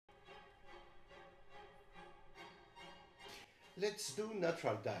let's do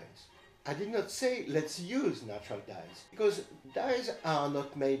natural dyes. I did not say let's use natural dyes, because dyes are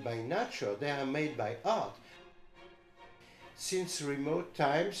not made by nature, they are made by art. Since remote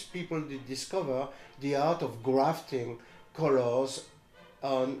times, people did discover the art of grafting colors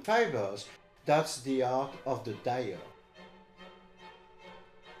on fibers. That's the art of the dyer.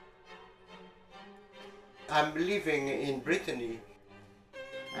 I'm living in Brittany.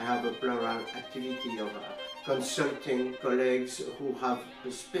 I have a plural activity of consulting colleagues who have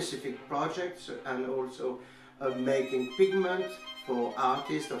specific projects and also making pigment for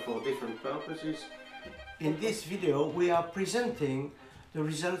artists or for different purposes. In this video, we are presenting the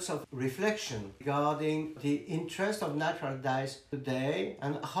results of reflection regarding the interest of natural dyes today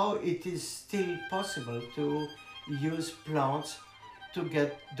and how it is still possible to use plants to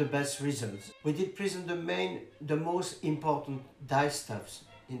get the best results. We did present the most important dyestuffs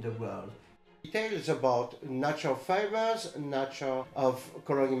in the world. Details about natural fibers, nature of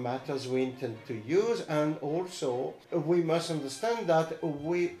coloring matters we intend to use, and also we must understand that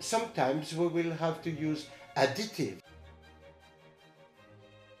sometimes we will have to use additive.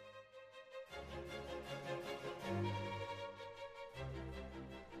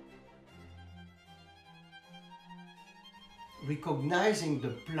 Recognizing the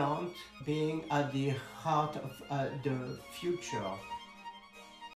plant being at the heart of the future